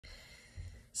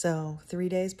So 3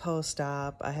 days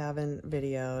post-op. I haven't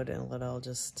videoed in a little,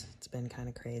 just it's been kind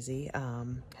of crazy.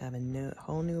 Have a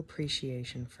whole new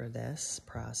appreciation for this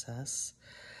process.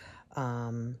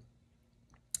 The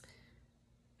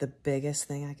biggest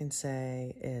thing I can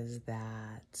say is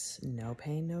that no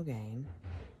pain, no gain.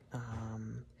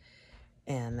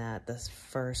 And that this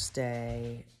first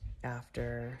day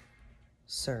after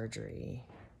surgery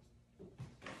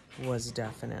was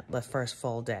the first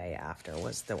full day after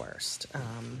was the worst.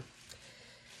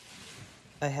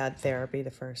 I had therapy the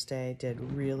first day, did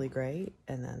really great,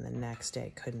 and then the next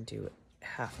day couldn't do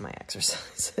half my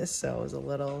exercises, so it was a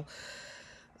little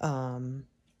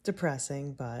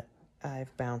depressing, but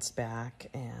I've bounced back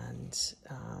and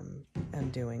am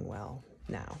doing well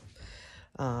now.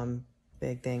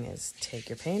 Big thing is take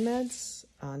your pain meds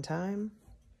on time,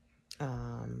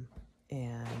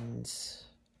 and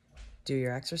do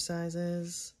your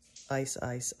exercises, ice,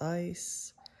 ice,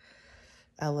 ice,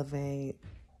 elevate,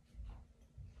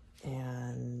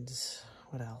 and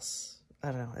what else? I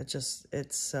don't know.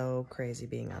 It's so crazy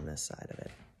being on this side of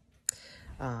it.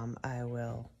 I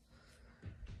will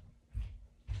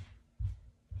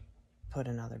put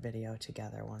another video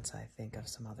together once I think of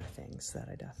some other things that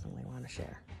I definitely want to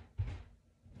share.